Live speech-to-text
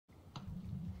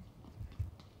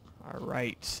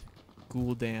Alright.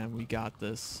 Gul'dan, we got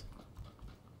this.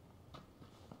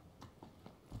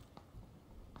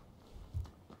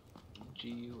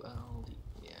 Gul'dan,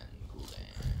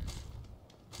 Gul'dan.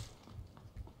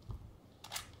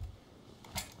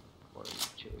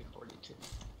 42, 42.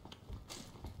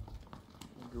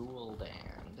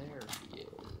 Gul'dan, there he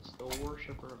is, the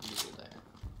worshipper of Gul'dan.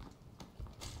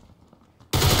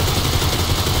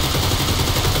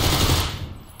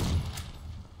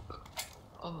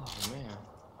 Oh man.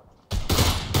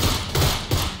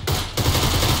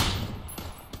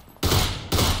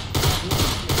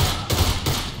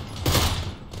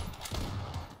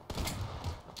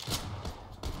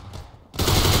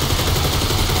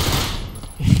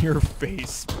 Your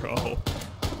face, bro.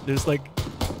 There's like,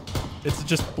 it's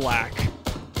just black.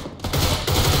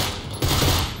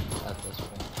 At this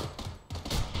point.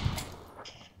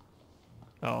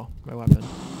 Oh, my weapon.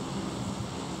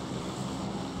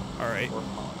 Alright.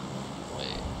 Wait.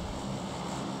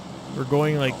 We're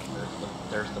going like, Oh,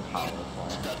 there's the power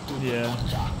plant. yeah.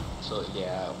 So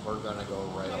yeah, we're gonna go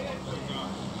right along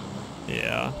there.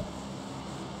 Yeah.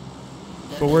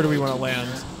 But where do we want to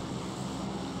land?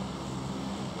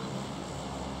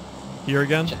 Here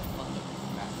again?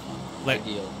 Like,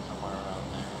 Ideal, somewhere around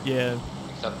there. yeah.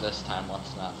 Except this time,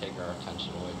 let's not take our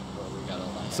attention away from where we gotta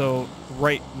land. So,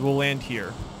 right, we'll land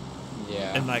here.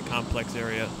 Yeah. In that complex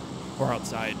area. Or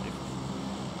outside,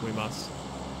 if we must.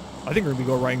 I think we're gonna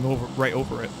go right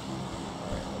over it.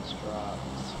 Alright, let's drop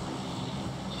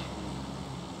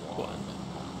 3, 2,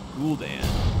 1.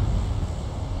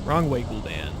 Gul'dan. Wrong way,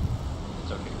 Gul'dan.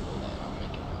 It's okay, Gul'dan, I'm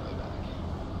making my way back.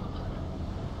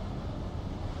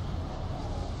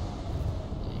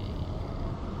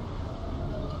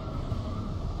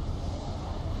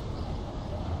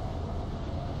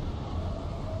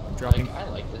 I'm dropping. Like, I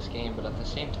like this game, but at the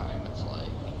same time, it's like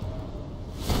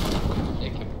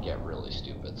it can get really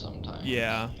stupid sometimes.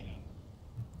 Yeah.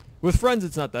 With friends,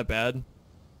 it's not that bad.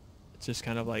 It's just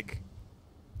kind of like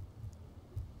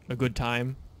a good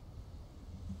time.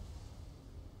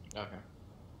 Okay.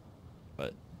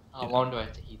 But How long do I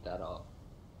have to heat that up?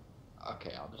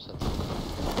 Okay, I'll just have to.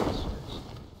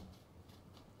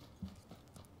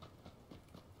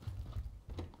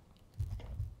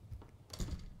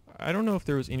 I don't know if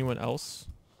there was anyone else.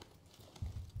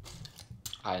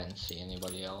 I didn't see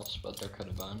anybody else, but there could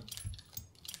have been.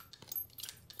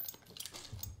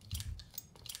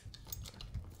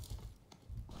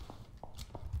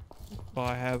 Well,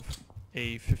 I have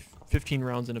a 15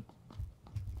 rounds and a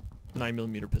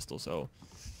 9mm pistol, so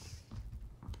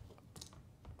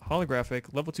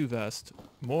holographic level 2 vest,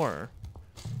 more.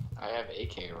 I have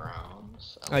AK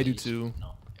rounds. at I do least. too.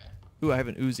 No, okay. Ooh, I have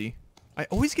an Uzi. I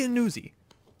always get an Uzi.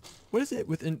 What is it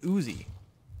with an Uzi?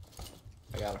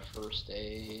 I got a first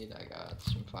aid. I got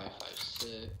some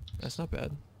 5.56. That's not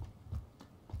bad.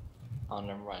 Oh,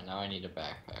 never mind. Now I need a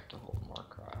backpack to hold more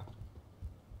crap.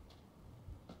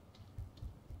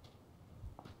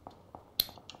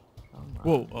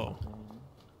 Whoa, oh.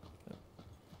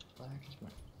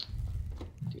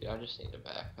 Dude, I just need a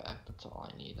backpack. That's all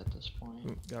I need at this point.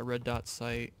 Ooh, got a red dot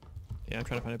sight. Yeah, I'm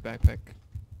trying to find a backpack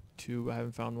too. I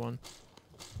haven't found one.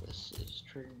 This is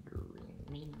triggering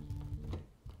me.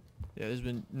 Yeah, there's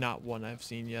been not one I've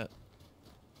seen yet.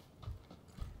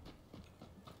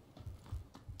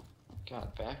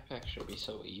 God, backpacks should be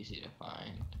so easy to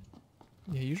find.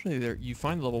 Yeah, usually you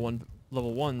find level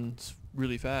 1s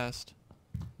really fast.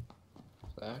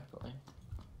 Exactly.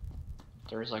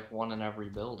 There's like one in every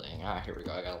building. Ah, here we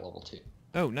go. I got a level 2.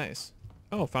 Oh, nice.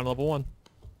 Oh, found level 1.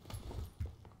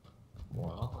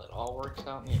 Well, it all works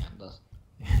out in the end, doesn't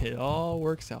It all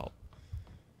works out.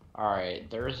 Alright,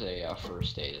 there's a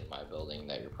first aid in my building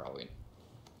that you're probably...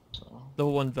 So.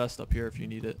 Level 1 vest up here if you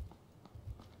need it.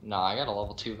 No, I got a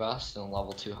level 2 vest and a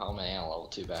level 2 helmet and a level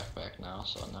 2 backpack now,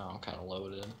 so now I'm kind of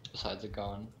loaded, besides a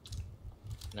gun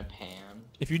and a pan.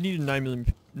 If you need a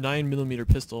 9mm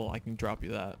pistol, I can drop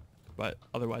you that. But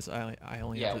otherwise, I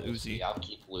only have the we'll Uzi. see. I'll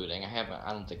keep looting.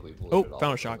 I don't think we've looted Oh, all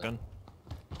found a the shotgun.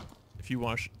 If you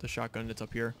want the shotgun, it's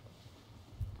up here.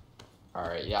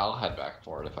 Alright, yeah, I'll head back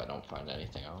for it if I don't find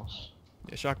anything else.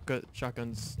 Yeah,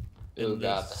 shotguns Ooh, in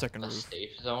the second the roof.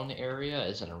 safe zone area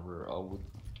is in a rural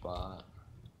spot.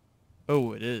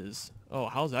 Oh, it is. Oh,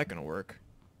 how's that gonna work?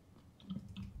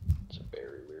 It's a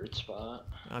very weird spot.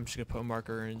 I'm just gonna put a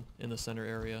marker in the center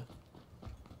area.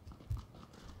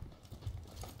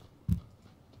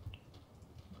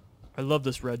 I love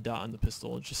this red dot on the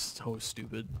pistol. It's just so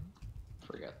stupid.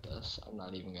 Forget this. I'm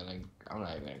not even gonna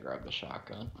grab the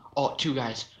shotgun. Oh, two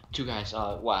guys,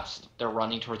 west. They're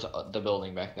running towards the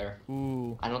building back there.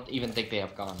 Ooh. I don't even think they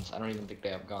have guns. I don't even think they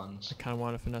have guns. I kind of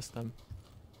want to finesse them.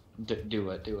 Do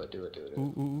it. Ooh,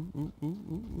 ooh, ooh, ooh,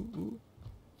 ooh,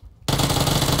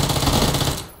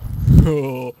 ooh,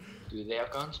 ooh. Do they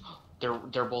have guns?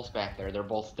 They're both back there. They're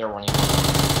running.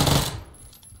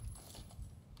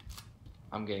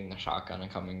 I'm getting the shotgun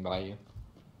and coming by you.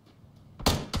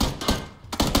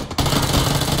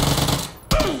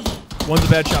 One's a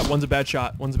bad shot. One's a bad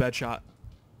shot. One's a bad shot.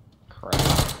 Crap.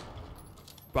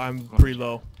 But I'm pretty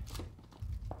low.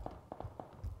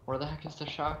 Where the heck is the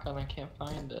shotgun? I can't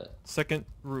find it. Second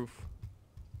roof.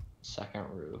 Second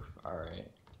roof. Alright.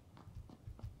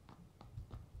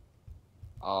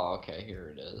 Oh, okay,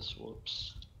 here it is.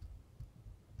 Whoops.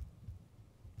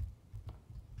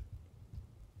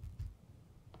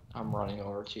 I'm running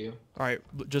over to you. Alright,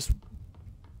 just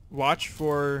watch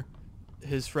for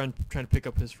his friend trying to pick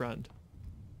up his friend.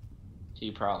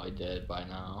 He probably did by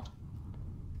now.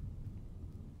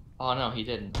 Oh no, he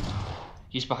didn't.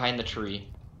 He's behind the tree.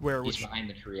 Where? He's behind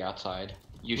the tree outside.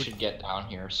 You should get down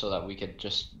here so that we could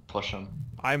just push him.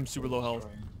 I'm super low health.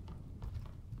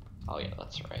 Oh yeah,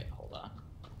 that's right. Hold on.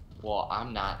 Well,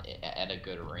 I'm not at a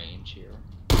good range here.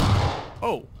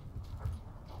 Oh!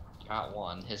 Got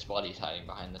one. His buddy's hiding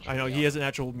behind the tree. I know, he has an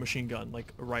actual machine gun,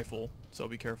 like a rifle, so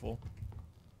be careful.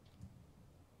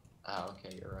 Oh,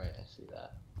 okay, you're right. I see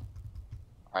that.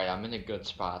 Alright, I'm in a good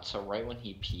spot, so right when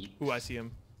he peeks... Ooh, I see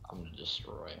him. I'm gonna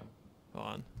destroy him. Hold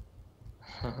on.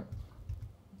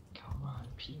 Come on,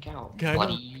 peek out, Can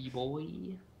buddy boy.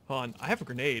 Hold on, I have a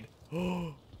grenade.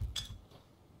 Oh,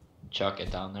 Chuck it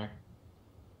down there.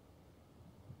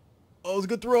 it was a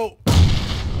good throw!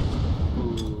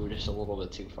 Ooh, just a little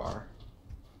bit too far.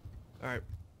 Alright,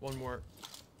 one more.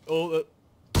 Oh,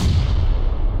 I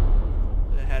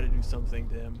had to do something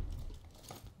to him.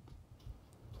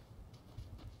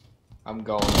 I'm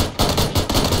going.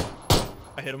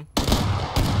 I hit him.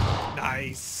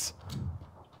 Nice!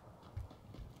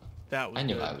 That was I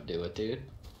knew good. I would do it, dude.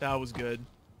 That was good.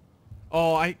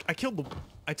 Oh, I killed the...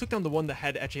 I took down the one that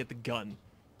actually had the gun.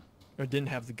 Or didn't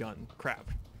have the gun. Crap.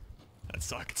 That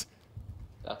sucked.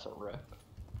 That's a rip.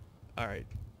 Alright.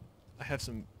 I have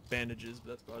some bandages, but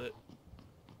that's about it.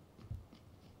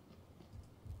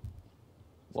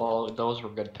 Well, those were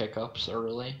good pickups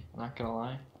early, not gonna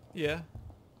lie. Yeah.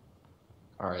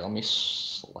 Alright, let me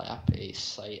slap a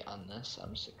sight on this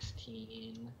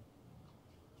M16.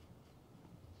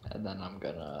 And then I'm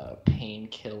gonna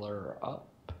painkiller up.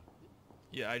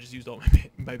 Yeah, I just used all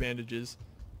my bandages.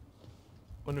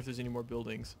 Wonder if there's any more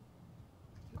buildings.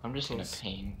 I'm just gonna Close.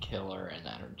 painkiller and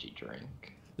energy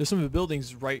drink. There's some of the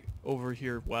buildings right over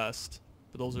here west,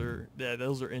 but those are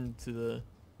those are into the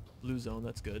blue zone.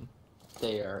 That's good.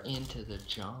 They are into the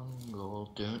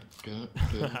jungle. Dun, dun,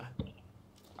 dun.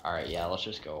 Alright, yeah, let's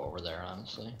just go over there,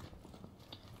 honestly.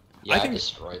 Yeah, I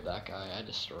destroyed that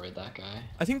guy.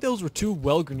 I think those were two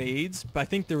well grenades, but I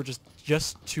think they were just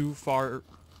too far,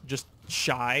 just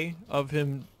shy of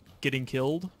him getting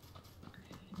killed.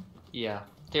 Yeah,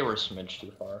 they were a smidge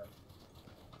too far.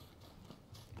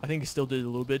 I think it still did a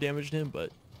little bit of damage to him, but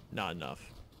not enough.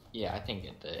 Yeah, I think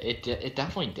it did. It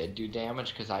definitely did do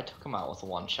damage because I took him out with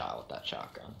one shot with that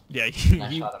shotgun. Yeah, And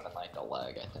I shot him in like the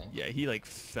leg, I think. Yeah, he like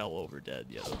fell over dead.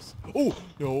 Yeah, those. Oh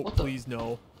no! Please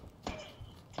no.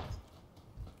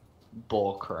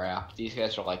 Bull crap. These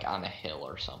guys are like on a hill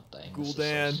or something. This is so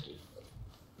Gul'dan. stupid.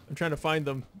 I'm trying to find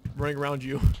them. Running around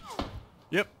you.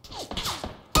 Yep.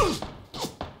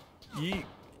 Yeet.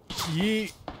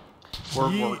 Yeet. We're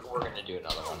Yeet. gonna do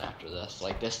another one after this.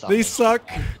 Like this stuff. They makes me suck.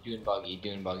 mad. Dune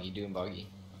buggy.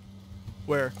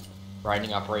 Where?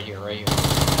 Riding up right here. Nice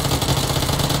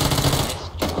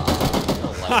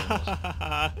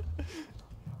job.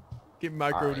 Get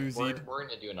micro Alright, Uzi'd. we're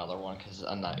gonna do another one because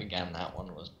again that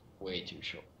one was way too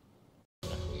short. If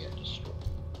we get destroyed.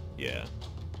 Yeah.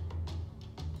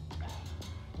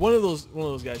 One of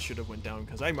those guys should have went down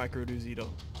because I micro Uzi'd a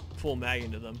full mag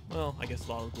into them. Well, I guess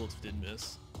a lot of the bullets did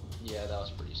miss. Yeah, that was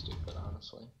pretty stupid,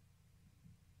 honestly.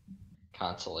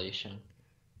 Consolation.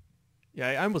 Yeah,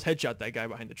 I almost headshot that guy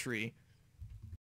behind the tree.